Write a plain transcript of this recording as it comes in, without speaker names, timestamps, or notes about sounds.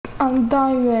I'm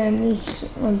diamond.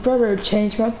 My brother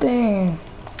changed my thing.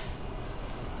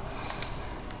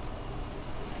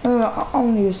 I'm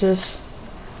gonna use this.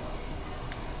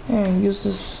 Yeah, use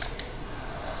this.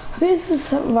 This is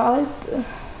valid.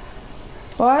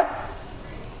 What?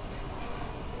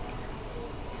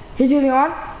 He's getting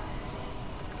on?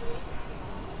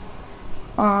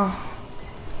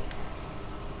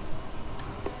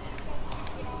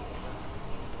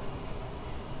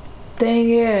 Dang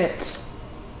it.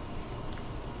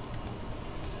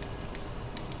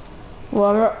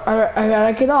 Well, I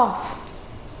gotta get off.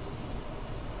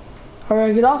 I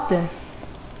gotta get off then.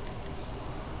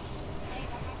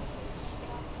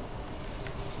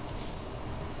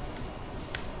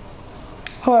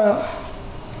 Hold up.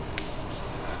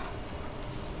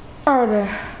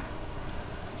 Alright.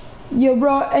 Yo,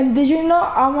 bro, and did you know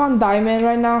I'm on diamond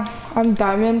right now? I'm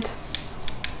diamond.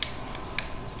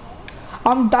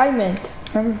 I'm diamond.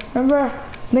 Remember?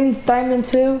 Link's diamond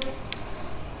too.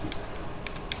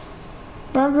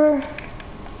 Remember?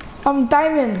 I'm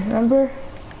diamond. Remember?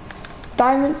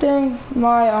 Diamond thing.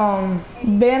 My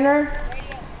banner.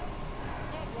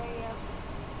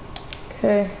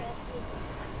 Okay.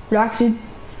 Roxy.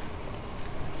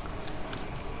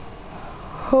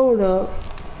 Hold up.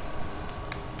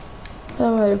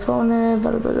 My phone is.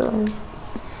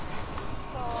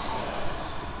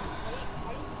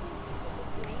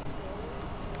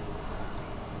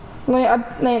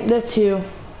 Like, that's you.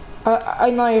 I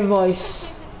know your voice.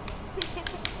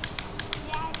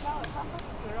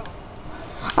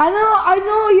 I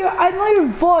know your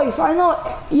voice. I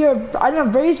know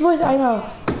Brady's voice. I know.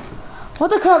 What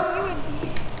the crap?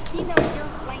 You know your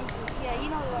language. Yeah, you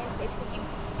know your language because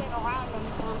you've been around them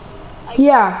for.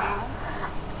 Yeah.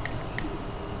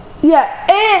 Yeah,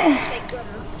 and.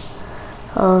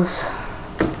 Oh.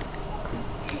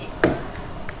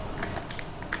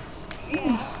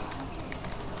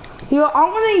 Yo,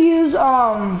 I'm gonna use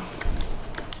I'm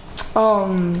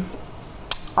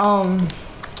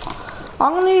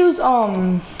gonna use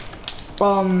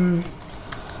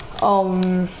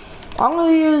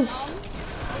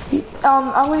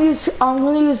I'm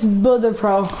gonna use Builder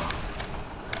Pro.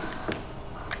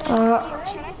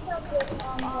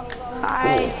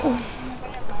 Hi.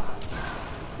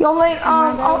 Yo, Lane,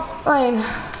 Lane.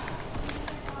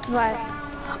 What?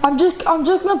 I'm just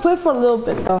gonna play for a little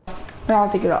bit though. And I'll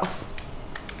take it off.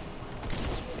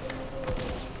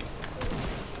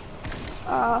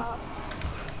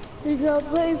 We're gonna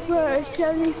play for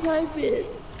 75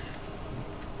 minutes.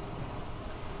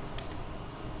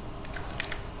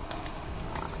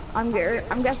 I'm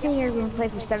guessing you're gonna play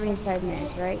for 75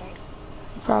 minutes, right?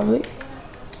 Probably.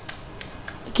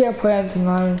 I can't play on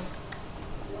tonight.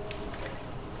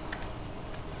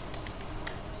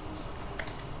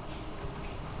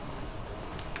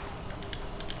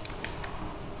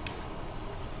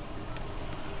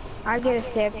 I get to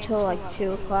stay up till like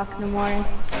 2 o'clock in the morning.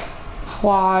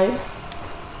 Why?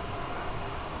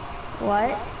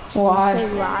 What? Why? You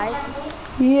say lie?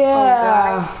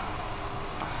 Yeah. Oh,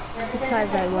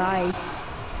 because I lied.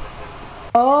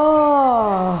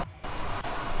 Oh.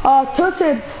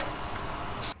 Tilted.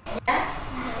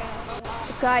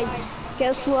 Guys,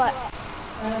 guess what?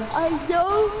 I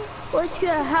know what's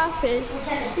gonna happen.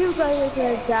 You guys are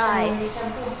gonna die.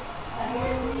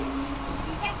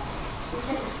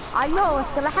 I know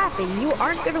what's gonna happen. You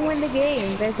aren't gonna win the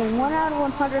game. There's a 1 out of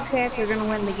 100 chance you're gonna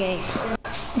win the game.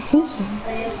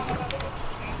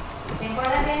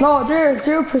 No, there's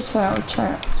 0%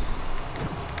 chance.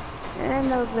 And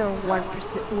those are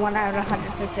 1 out of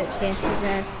 100% chances.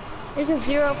 And there's a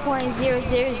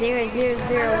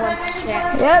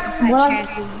 0.0000001% Yep.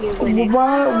 chance of you winning.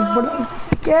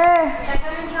 Yeah.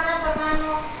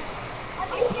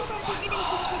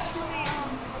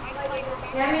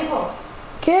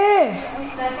 Okay.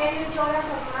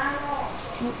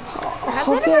 Has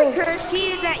it ever occurred to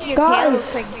you that your tail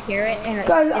looks like a carrot and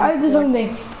guys, I did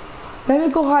something. Let me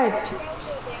go hide.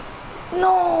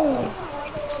 No.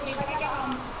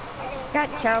 Got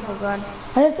terrible gun.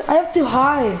 I have to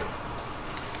hide.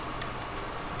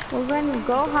 Well then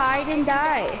go hide and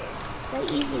die. So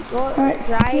easy. Go right.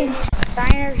 drive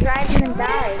driving and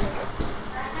die.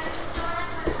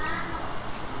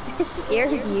 It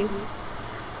scared you.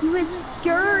 He was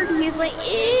scared. He was like,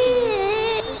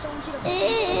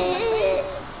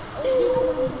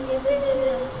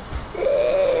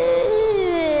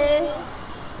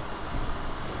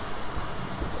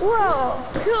 Whoa,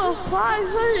 kill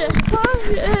 500.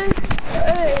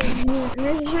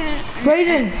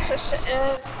 Brayden,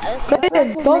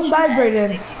 don't die,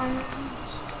 Brayden.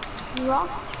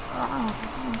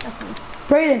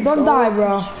 Brayden, don't die,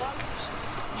 bro.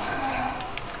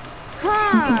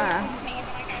 Huh.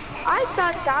 I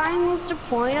thought dying was the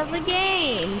point of the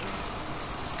game.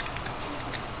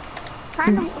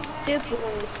 Kind of stupid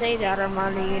when you say that,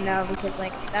 Armando, you know, because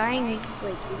like dying is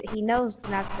like he knows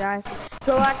not to die.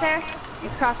 Go out there,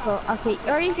 your crossbow. Okay,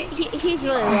 or he's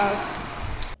really low.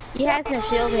 He has no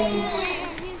shield anymore.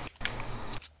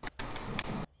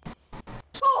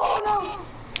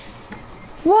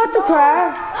 What the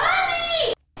crap?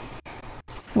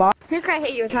 What? Who can I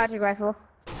hit you with a hunting rifle?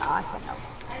 Oh, I can't help.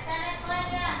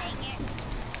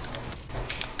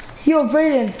 Yo,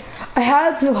 Brayden, I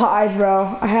had to hide,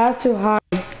 bro. I had to hide.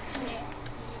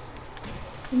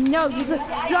 No, you just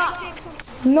suck.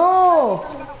 No!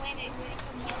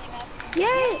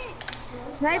 Yay!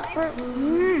 Sniper.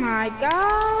 Oh my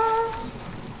god.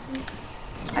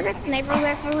 I got sniper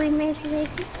rifle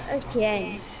missions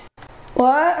again.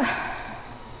 What?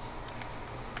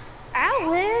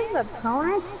 Outlive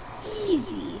opponents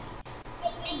easy.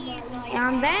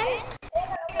 And then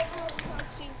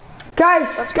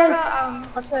Guys, let's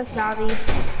go Saudi.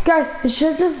 guys,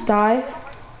 should I just die?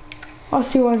 I'll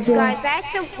see one soon. Guys, I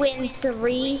have to win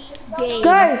 3 games.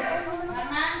 Guys!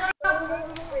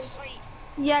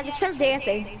 Yeah, just start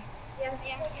dancing.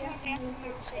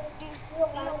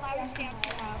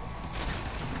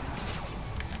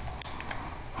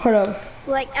 Hold up.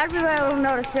 Like everybody will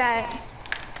notice that.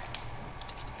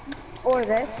 Or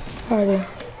this. Alrighty.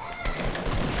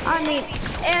 I mean,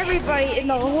 everybody in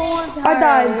the whole entire I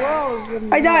died. world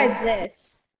would I died.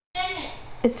 notice this.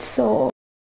 It's so...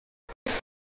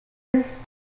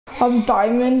 I'm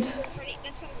diamond.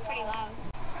 This one's pretty loud.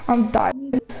 I'm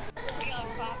diamond. Pretty loud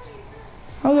pops.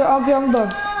 Okay, I'm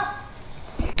done.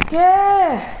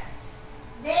 Yeah!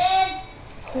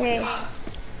 Okay.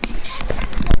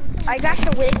 I got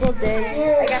the wiggle, dude.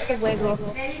 I got the wiggle.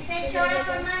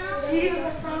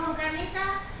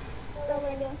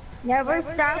 Never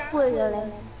stop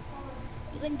wiggling.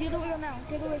 Then do the wiggle now.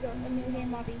 Do the wiggle in the new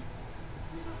game lobby.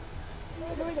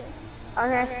 Do the wiggle.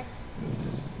 Okay.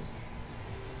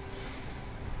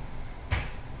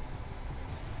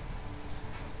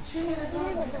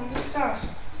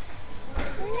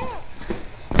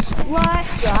 What?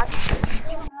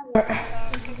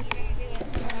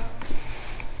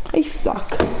 I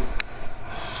suck.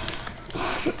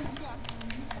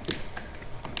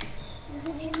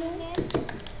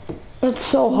 It's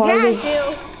so hard. Yeah, I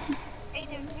do. Hey,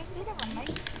 dude, is this the one, Mike?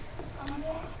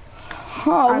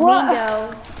 Huh, what?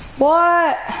 Armindo.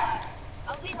 What?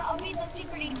 I'll be the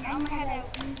secret agent. I'm gonna head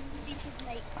out and seek his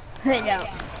mate. Hey, no.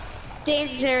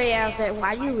 Dangerous area out there.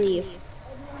 Why do you leave?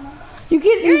 You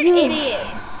can You're an easily, idiot.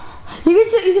 you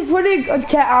can easily put a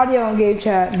chat audio and game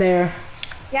chat there.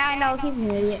 Yeah, I know. He's an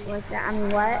idiot like that. I mean,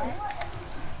 what?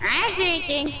 I'm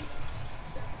drinking.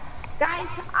 Guys,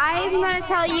 I'm gonna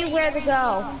tell you where to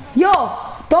go. Yo,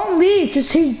 don't leave.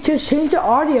 Just change the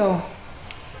audio.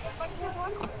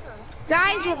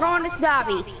 Guys, we're going to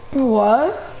Snobby.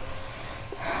 What?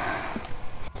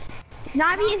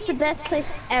 Snobby is the best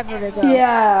place ever to go.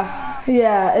 Yeah.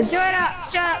 It's Shut up,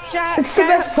 shut up, shut up. it's the shut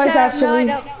best up, place shut up. actually.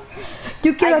 No, I don't.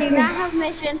 You can I like, do not have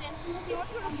mission.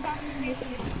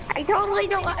 I totally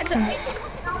don't want to.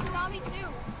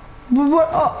 what,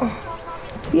 oh.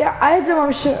 Yeah, I did my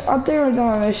mission. I think I did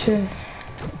my mission.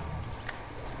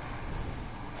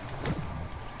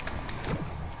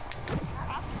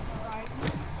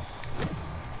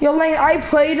 Yo, Lane, I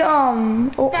played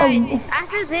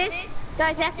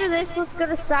Guys, after this, let's go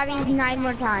to Snobby 9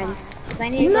 more times. I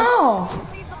need to go. no.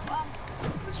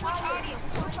 Switch audio.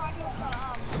 Switch audio to,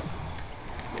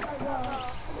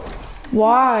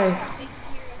 Why?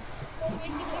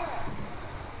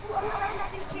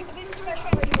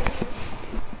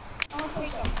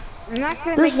 I'm not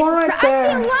gonna There's make one it. right I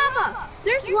there. see llama.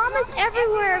 There's llamas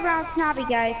everywhere around Snobby,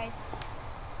 guys.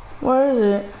 Where is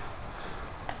it?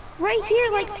 Right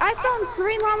here, like I found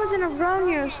 3 llamas in a row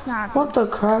near Snobby. What the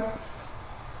crap?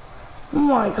 Oh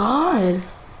my god.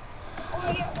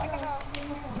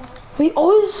 We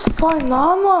always find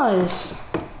llamas.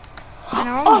 I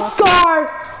know. Oscar!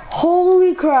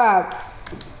 Holy crap.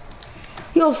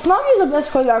 Yo, Snobby is the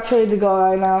best place actually to go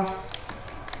right now.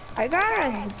 I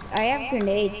have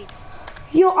grenades.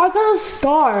 Yo, I got a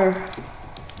star.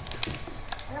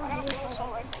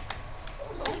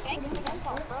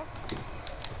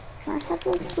 Can I have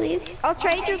those, please? I'll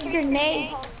trade you a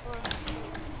grenade.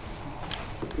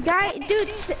 Guy, dude,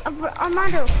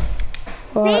 Armando,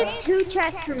 What? save 2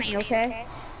 chests for me, okay?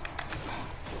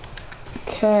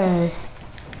 Okay.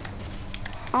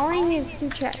 All I need is 2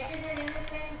 chests.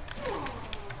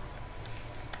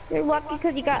 You're lucky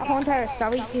because you got a whole entire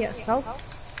Snobby to yourself.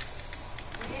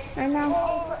 right now?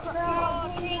 Oh, bro,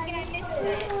 dang, I missed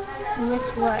it. You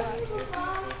missed what?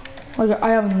 Okay, I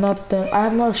have nothing. I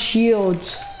have no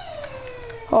shields.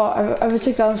 Oh, I haven't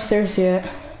checked downstairs yet.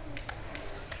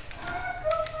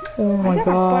 Oh I my got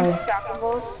a bunch of god. soccer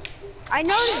balls. I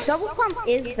know the double pump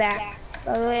is back.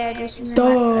 By the way, I just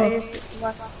realized,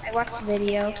 Duh. I watched the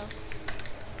video.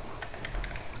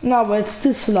 No, but it's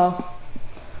too slow.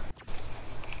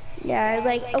 Yeah,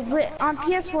 like on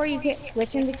PS4 you can't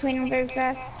switch in between them very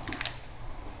fast.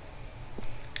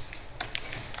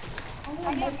 I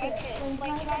got it.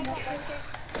 Like, can I get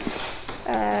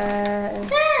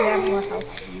You have more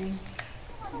health than me.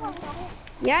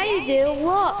 Yeah, you do.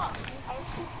 Look. I have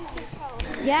 66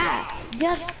 health. Yeah, you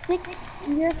have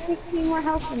you have 16 more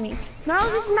health than me. No,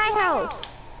 this is my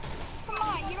house. Come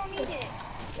on, you don't need it.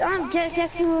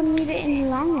 Guess who will need it in the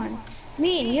long run?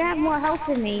 Me. You have more health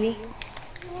than me.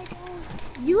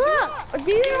 You look.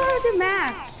 Do you know how to do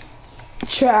math?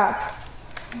 Trap.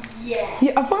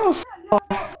 Yeah, I found a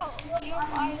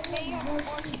I may have more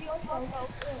shield also.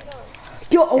 Let's go.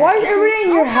 Yo, why is everything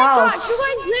in your Oh my gosh, house? you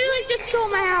guys literally just stole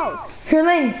my house. Here,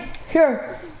 Lane.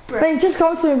 Here. Lane, just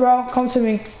come to me, bro. Come to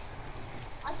me.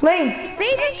 Lane.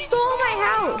 They just stole my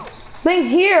house. Lane,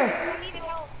 here. I need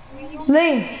help.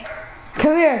 Lane.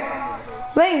 Come here.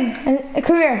 Lane, and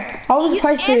come here. I'll just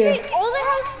price for you. All the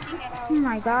house. Oh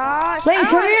my gosh. Lane, I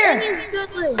come don't have here. any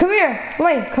good loot. Come here.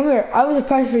 Lane, come here. I was a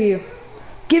price for you.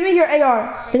 Give me your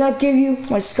AR, and I'll give you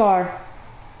my scar.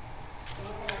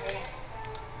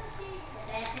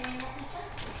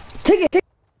 Take it. Take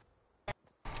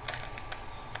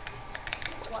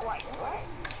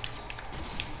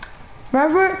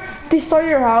Remember, they stole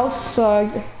your house, so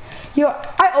yo,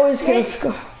 I always get a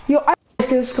scar. Yo, I always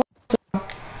get a scar.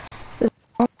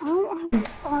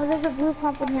 Oh, there's a blue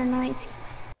pump in here. Nice.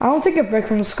 I don't take a break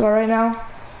from the scar right now.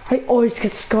 I always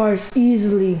get scars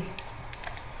easily.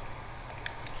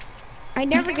 I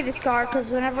never get a scar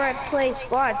because whenever I play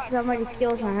squad, somebody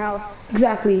steals my house.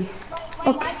 Exactly.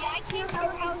 Okay. I can't steal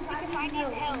house because I need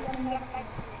help.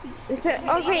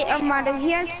 Okay, Armando,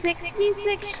 he has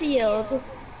 66 shield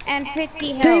and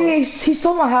 50 health. Dang, he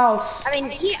stole my house. I mean,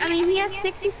 he has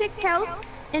 66 health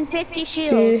and 50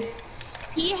 shield. Yeah.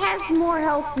 He has more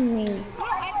health than me.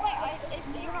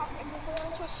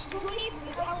 Who needs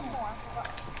help more?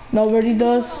 Nobody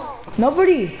does.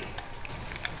 Nobody.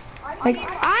 Like,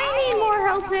 I need more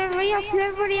health than everybody else.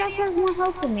 Everybody else has more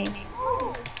health than me.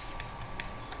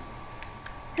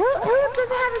 Who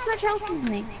doesn't have as much health as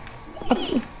me?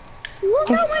 Look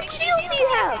how much shield you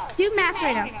have. Do math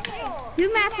right now.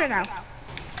 Do math right now.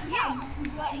 Yeah,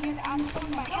 but I'm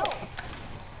putting my help.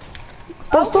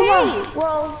 don't steal my. Okay,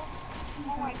 well,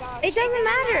 Oh my god. it doesn't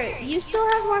matter. You still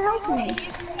have more health than me.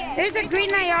 There's a green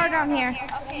IR down here.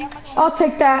 Okay, how much I'll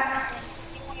take that.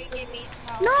 do you want to give me?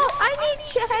 No, I need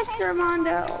chest,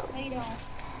 Armando. No, you don't.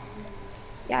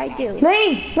 Yeah, I do.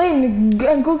 Lane,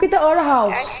 go get the other I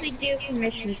house. actually do for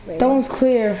missions for That you. one's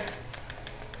clear.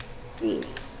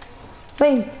 Please.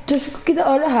 Lane, just go get the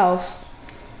other house.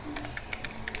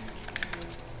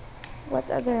 What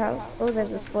other house? Oh,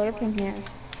 there's a slurp in here.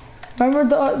 Remember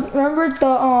the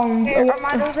Here,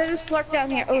 Armando, there's a slurp down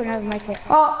here. Oh, no, my kid.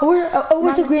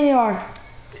 where's the green AR?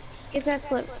 Get that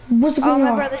slurp. Where's the Oh, green my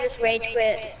AR? brother just rage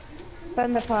quit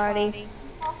from the party.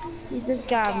 He just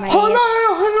got mad. Oh no!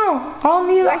 I don't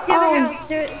need Where's the other house,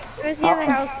 dude? Where's the other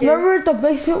house, dude? Remember the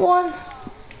basement one?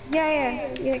 Yeah.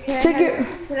 Stick it.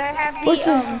 Could I have What's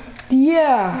the, the?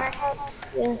 Yeah.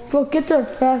 yeah. Bro, get there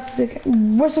fast.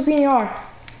 Where's the green AR?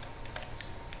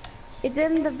 It's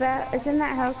in the back. It's in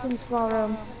that house in the small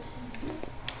room.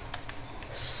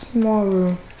 Small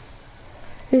room.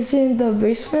 Is it in the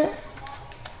basement?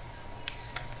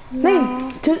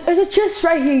 Lane, there's a chest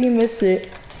right here. You missed it.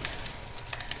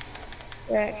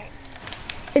 Right.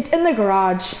 It's in the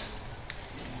garage.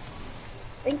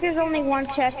 I think there's only one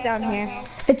chest down here.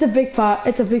 It's a big pot.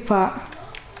 It's a big pot.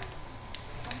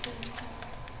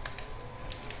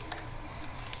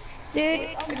 Dude,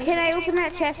 can I open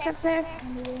that chest up there?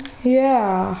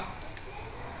 Yeah.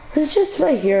 It's just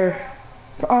right here.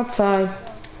 Outside.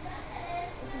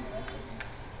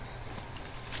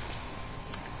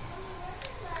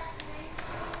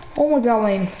 Oh my god,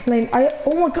 Lane.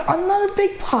 Oh my god, another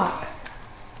big pot.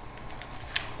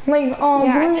 Lane, Yeah,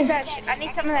 I really, need I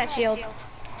need some of that shield.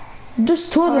 there's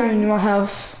two of them in my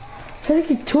house. There's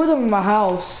like two of them in my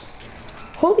house.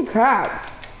 Holy crap.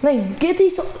 Lane, get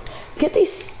these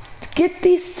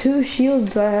two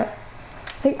shields. Like,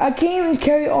 I can't even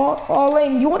carry all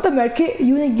Lane, you want the medkit?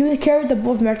 You want to carry the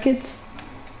both medkits?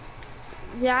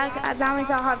 Yeah, that means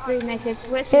I'll have 3 nakeds.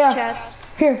 Where's this Yeah. chest?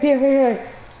 Here.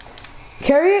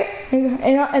 Carry it,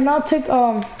 and I'll take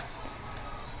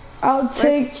I'll Where's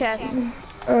take. his chest?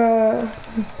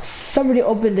 Somebody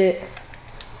opened it.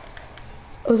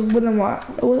 It was one of my.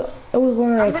 It was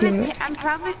one of our teammates.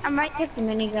 I might take the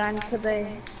minigun because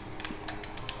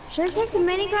should I take the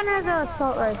minigun or the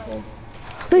assault rifle?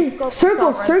 Wait, go for circle,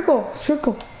 assault circle,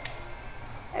 circle.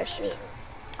 Oh shit.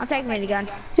 I'll take minigun.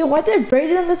 Dude, why did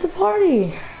Brayden let the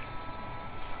party?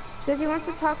 Because he wants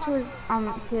to talk to our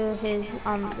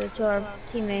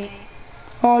teammate.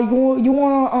 Oh, you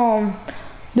wanna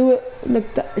do it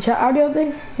like the chat audio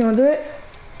thing? You wanna do it?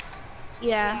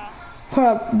 Yeah. Hold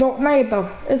up, don't make it though.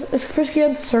 It's first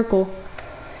get the circle.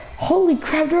 Holy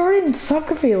crap, they're already in the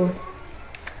soccer field.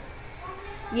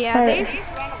 Yeah, All they right.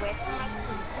 just ran away from us.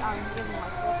 Give them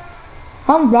like this.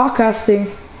 I'm broadcasting.